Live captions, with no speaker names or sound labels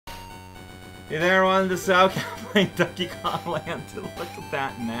Hey there, on the South playing Donkey Kong Land. Look at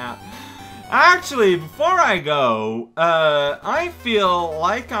that map. Actually, before I go, I feel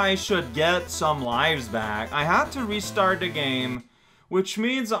like I should get some lives back. I had to restart the game, which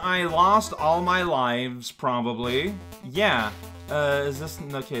means I lost all my lives, probably. Yeah. Is this...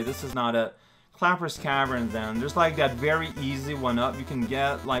 Okay, this is not it. Clapper's Cavern, then. There's, like, that very easy one up you can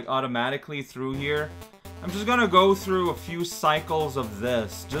get, like, automatically through here. I'm just gonna go through a few cycles of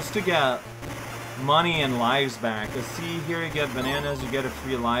this, just to get money and lives back. You see, here you get bananas, you get a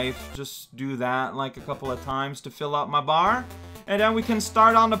free life. Just do that, like, a couple of times to fill up my bar. And then we can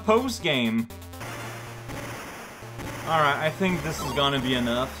start on the post-game. Alright, I think this is gonna be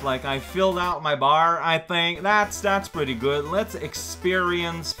enough. Like, I filled out my bar. I think that's pretty good. Let's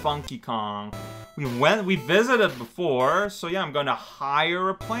experience Funky Kong. We visited before, so yeah, I'm gonna hire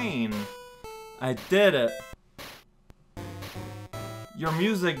a plane. I did it. Your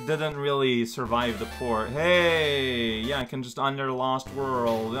music didn't really survive the port. Hey, yeah, I can just under Lost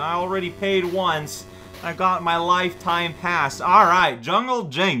World. I already paid once. I got my lifetime pass. Alright, Jungle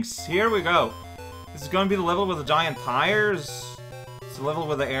JINX. Here we go. This is gonna be the level with the giant tires. It's the level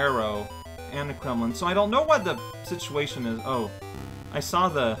with the arrow and the Kremlin. So I don't know what the situation is. Oh, I saw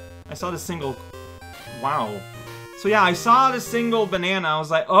the single. Wow. So yeah, I saw the single banana. I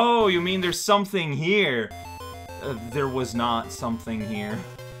was like, oh, you mean there's something here? There was not something here.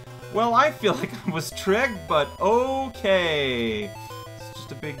 Well, I feel like I was tricked, but okay. It's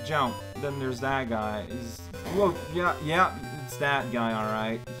just a big jump. Then there's that guy. Whoa, yeah, it's that guy,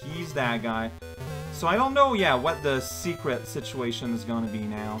 alright. He's that guy. So I don't know, yeah, what the secret situation is gonna be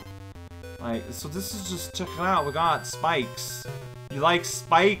now. Like, so this is just, check it out, we got spikes. You like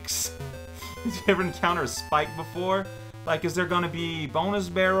spikes? Did you ever encounter a spike before? Like, is there gonna be bonus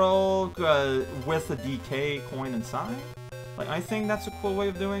barrel with a DK coin inside? Like, I think that's a cool way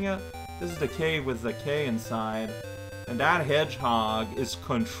of doing it. This is the K with the K inside. And that hedgehog is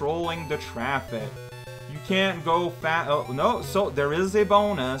controlling the traffic. You can't go fast. Oh, no, so there is a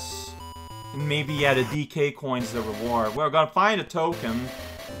bonus. And maybe, yeah, the DK coin's the reward. We're gonna find a token.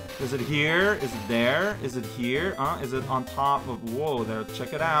 Is it here? Is it there? Is it here? Is it on top of... Whoa, there,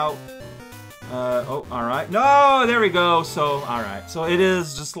 check it out. Oh, alright. No, there we go. So, alright. So it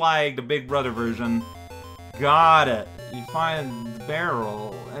is just like the Big Brother version. Got it. You find the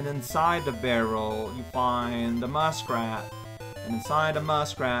barrel, and inside the barrel, you find the muskrat. And inside the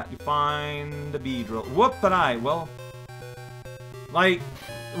muskrat, you find the beedrill. Whoop-a-die. Well, like,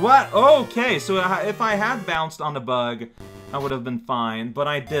 what? Okay, so if I had bounced on the bug, I would have been fine, but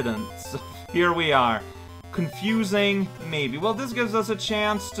I didn't. So here we are. Confusing, maybe. Well, this gives us a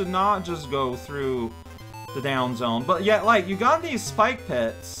chance to not just go through the down zone. But yeah, like, you got these spike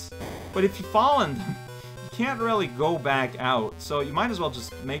pits, but if you fall in them, you can't really go back out. So you might as well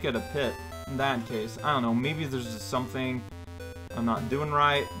just make it a pit in that case. I don't know, maybe there's just something I'm not doing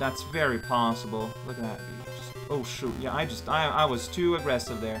right. That's very possible. Look at that. Just, oh, shoot. Yeah, I was too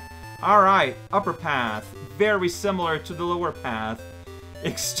aggressive there. Alright, upper path. Very similar to the lower path.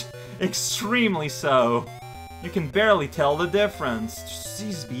 Extremely so. You can barely tell the difference. Just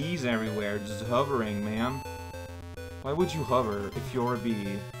these bees everywhere, just hovering, man. Why would you hover if you're a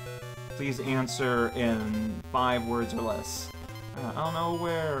bee? Please answer in 5 words or less. I don't know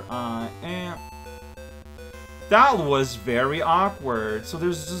where I am. That was very awkward. So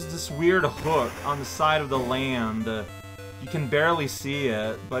there's just this weird hook on the side of the land. You can barely see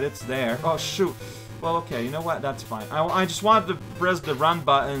it, but it's there. Oh, shoot. Well, okay, you know what? That's fine. I just wanted to press the run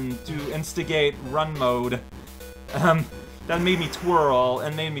button to instigate run mode. That made me twirl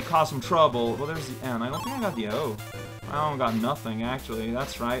and made me cause some trouble. Well, there's the N. I don't think I got the O. I don't got nothing, actually.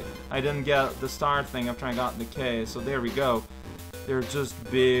 That's right. I didn't get the star thing after I got the K, so there we go. They're just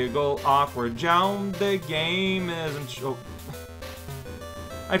big ol' awkward. Jump, the game isn't... Oh.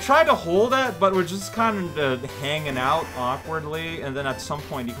 I tried to hold it, but we're just kind of hanging out awkwardly, and then at some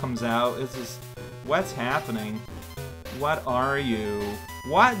point he comes out. It's just... What's happening? What are you?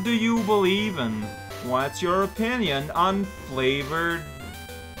 What do you believe in? What's your opinion on flavored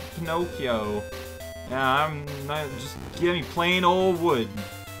Pinocchio? Yeah, I'm not, just give me plain old wood.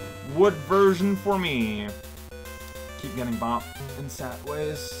 Wood version for me. Keep getting bopped in sad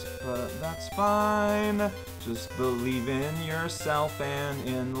ways, but that's fine. Just believe in yourself and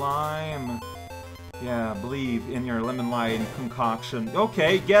in lime. Yeah, believe in your lemon lime concoction.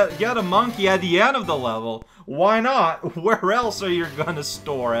 Okay, get a monkey at the end of the level. Why not? Where else are you gonna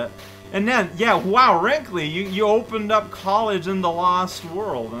store it? And then, yeah, wow, Wrinkly, you opened up college in the Lost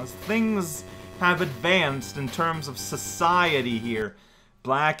World. And things have advanced in terms of society here.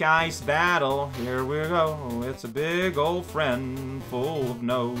 Black Ice Battle, here we go. It's a big old friend full of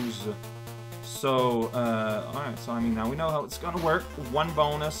nose. So, alright, so I mean, now we know how it's gonna work. One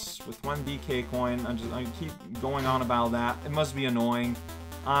bonus with one DK coin. I keep going on about that. It must be annoying.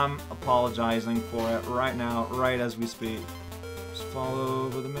 I'm apologizing for it right now, right as we speak. Just follow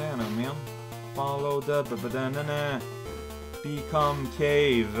the banana, man. Follow the banana. Become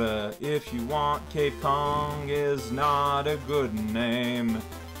Cave if you want. Cave Kong is not a good name.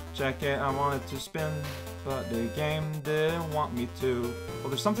 Check it, I wanted to spin, but the game didn't want me to. Well,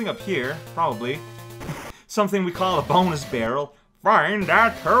 there's something up here, probably. Something we call a bonus barrel. Find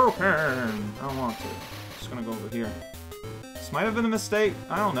that token! I don't want to. Just gonna go over here. This might have been a mistake.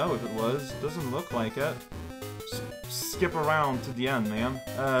 I don't know if it was. Doesn't look like it. Just skip around to the end, man.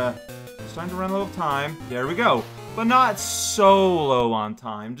 It's time to run low of time. There we go. But not so low on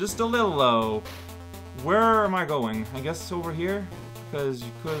time. Just a little low. Where am I going? I guess over here? Because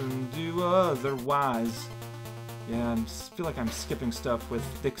you couldn't do otherwise. Yeah, I feel like I'm skipping stuff with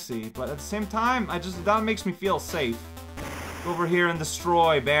Dixie, but at the same time, that makes me feel safe. Go over here and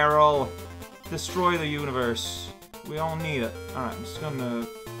destroy, Barrel. Destroy the universe. We all need it. Alright, I'm just gonna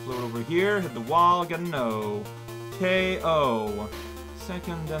float over here, hit the wall, get an O. KO.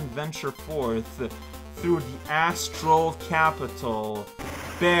 Second, then venture forth through the astral capital.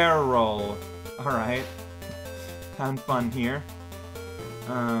 Barrel. Alright. Having fun here.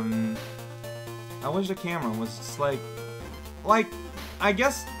 I wish the camera was just like, I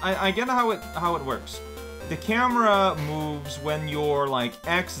guess I get how it works. The camera moves when you're like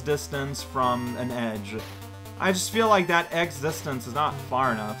X distance from an edge. I just feel like that X distance is not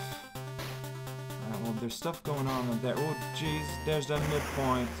far enough. Alright, well, there's stuff going on up there. Oh, jeez, there's the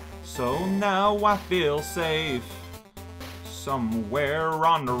midpoint. So now I feel safe. Somewhere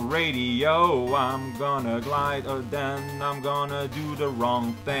on the radio, I'm gonna glide, or then I'm gonna do the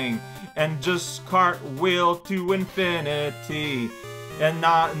wrong thing and just cartwheel to infinity and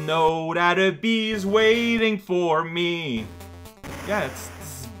not know that a bee is waiting for me. Yeah,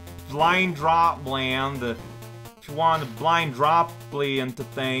 it's blind drop land. If you want to blind droply into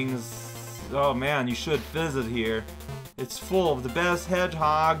things, oh man, you should visit here. It's full of the best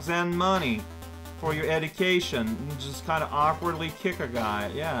hedgehogs and money. For your education, and just kind of awkwardly kick a guy.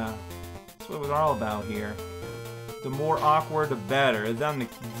 Yeah, that's what we're all about here. The more awkward, the better. Then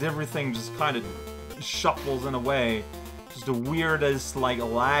everything just kind of shuffles in a way. Just the weirdest, like,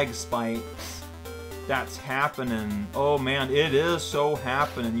 lag spikes that's happening. Oh man, it is so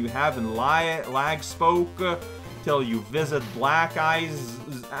happening. You haven't lag spoke till you visit Black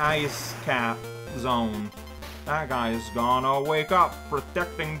Ice Cap Zone. That guy's gonna wake up,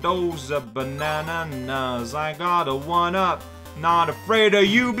 protecting those bananas. I got a one-up, not afraid of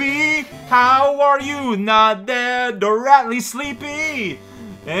you, bee. How are you? Not dead or at least sleepy?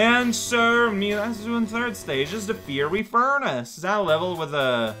 Answer me. That's doing third stage. Is the fiery furnace? Is that level with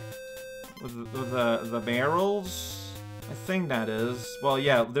the barrels? I think that is. Well,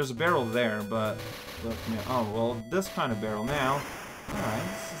 yeah, there's a barrel there, but oh well, this kind of barrel now. Alright,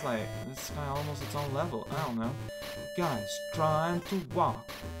 this is kind of almost its own level. I don't know. Guy's trying to walk,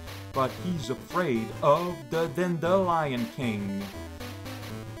 but he's afraid of the Dandelion King.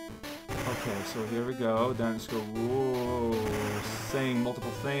 Okay, so here we go. Then let's go. Whoa, saying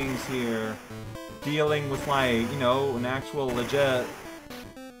multiple things here. Dealing with, like, you know, an actual legit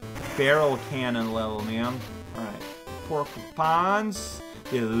barrel cannon level, man. Alright. Porcupines.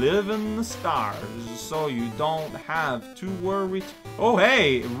 They live in the stars, so you don't have to worry. Oh,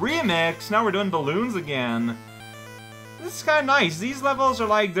 hey! Remix! Now we're doing balloons again. This is kind of nice. These levels are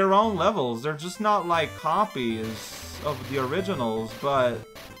like their own levels. They're just not like copies of the originals, but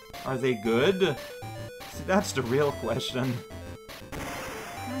are they good? See, that's the real question.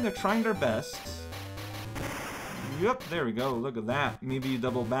 They're trying their best. Yep, there we go. Look at that. Maybe you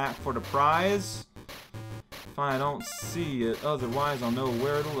double back for the prize. If I don't see it, otherwise I'll know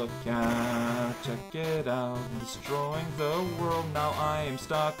where to look at. Check it out, destroying the world. Now I am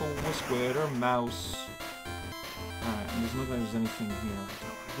stuck with Squid Mouse. Alright, it doesn't look like there's anything here.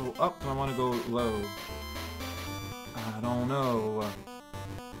 Do I go up or I want to go low? I don't know.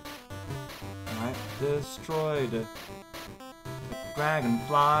 Alright, destroyed the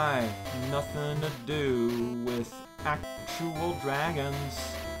dragonfly. Nothing to do with actual dragons.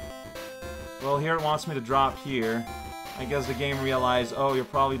 Well, here it wants me to drop here. I guess the game realized, oh, you're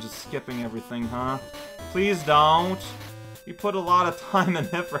probably just skipping everything, huh? Please don't! You put a lot of time and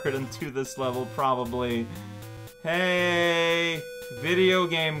effort into this level, probably. Hey! Video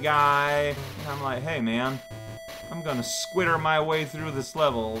game guy! And I'm like, hey man, I'm gonna squitter my way through this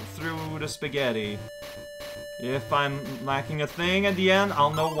level, through the spaghetti. If I'm lacking a thing at the end, I'll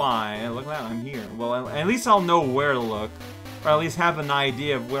know why. Look at that, I'm here. Well, at least I'll know where to look. Or at least have an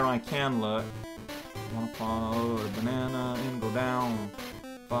idea of where I can look. Wanna follow the banana and go down.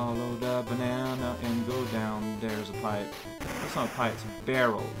 Follow the banana and go down. There's a pipe. That's not a pipe, it's a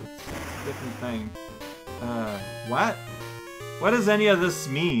barrel. It's a different thing. What? What does any of this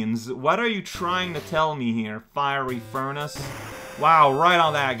means? What are you trying to tell me here? Fiery furnace? Wow, right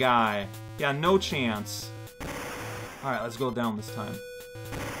on that guy. Yeah, no chance. Alright, let's go down this time.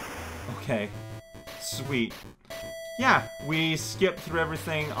 Okay. Sweet. Yeah, we skipped through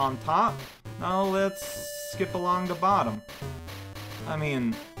everything on top. Now let's skip along the bottom. I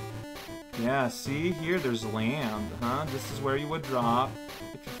mean, yeah, see, here there's land, huh? This is where you would drop.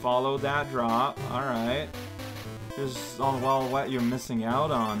 If you follow that drop, alright. There's all what you're missing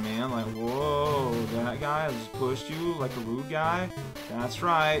out on, man. Like, whoa, that guy just pushed you like a rude guy? That's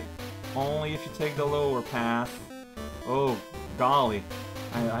right. Only if you take the lower path. Oh, golly.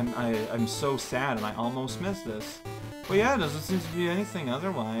 I'm so sad and I almost missed this. But yeah, it doesn't seem to be anything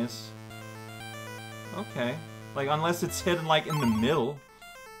otherwise. Okay. Like, unless it's hidden, like, in the middle.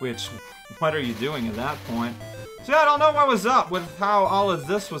 Which, what are you doing at that point? So yeah, I don't know what was up with how all of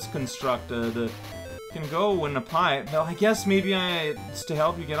this was constructed. You can go in a pipe. Well, I guess maybe it's to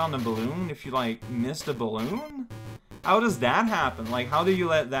help you get on the balloon if you, like, missed a balloon? How does that happen? Like, how do you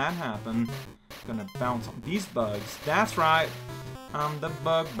let that happen? Gonna bounce on these bugs. That's right. I'm the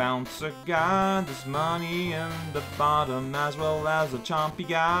bug bouncer guy. There's money in the bottom as well as a chompy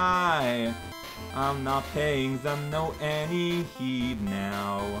guy. I'm not paying them no any heed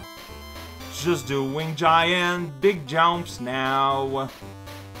now. Just doing giant big jumps now.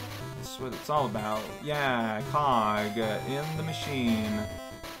 That's what it's all about. Yeah, cog in the machine.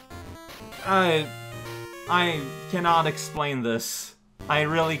 I cannot explain this. I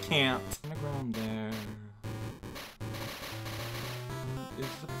really can't. On the ground there is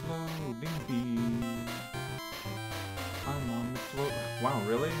the floating bee. I'm on the float. Wow,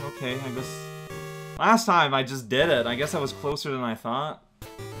 really? Okay, I guess. Last time I just did it. I guess I was closer than I thought.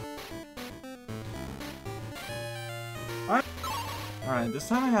 Alright, this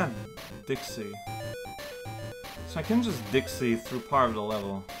time I had Dixie. So I can just Dixie through part of the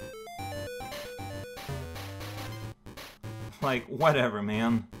level. Like, whatever,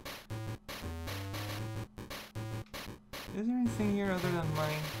 man. Is there anything here other than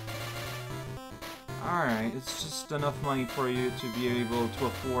money? Alright, it's just enough money for you to be able to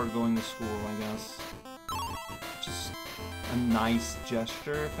afford going to school, I guess. Just a nice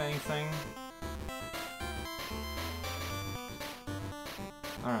gesture, if anything.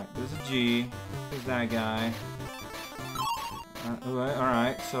 Alright, there's a G. There's that guy.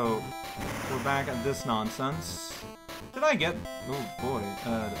 Alright, so we're back at this nonsense. Did I get... Oh boy,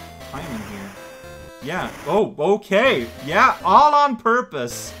 timing here. Yeah, oh, okay! Yeah, all on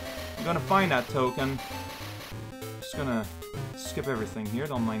purpose! I'm gonna find that token. Just gonna skip everything here,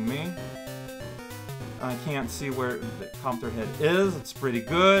 don't mind me. I can't see where the copter head is, it's pretty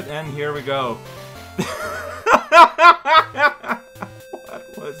good, and here we go.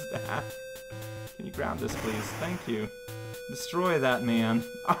 What was that? Can you grab this, please? Thank you. Destroy that man.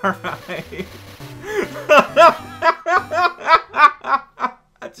 Alright.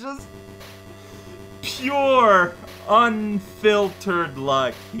 Just pure, unfiltered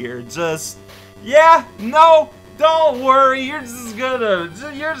luck here. Just, yeah, no, don't worry. You're just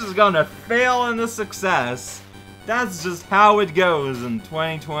gonna fail into success. That's just how it goes in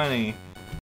 2020.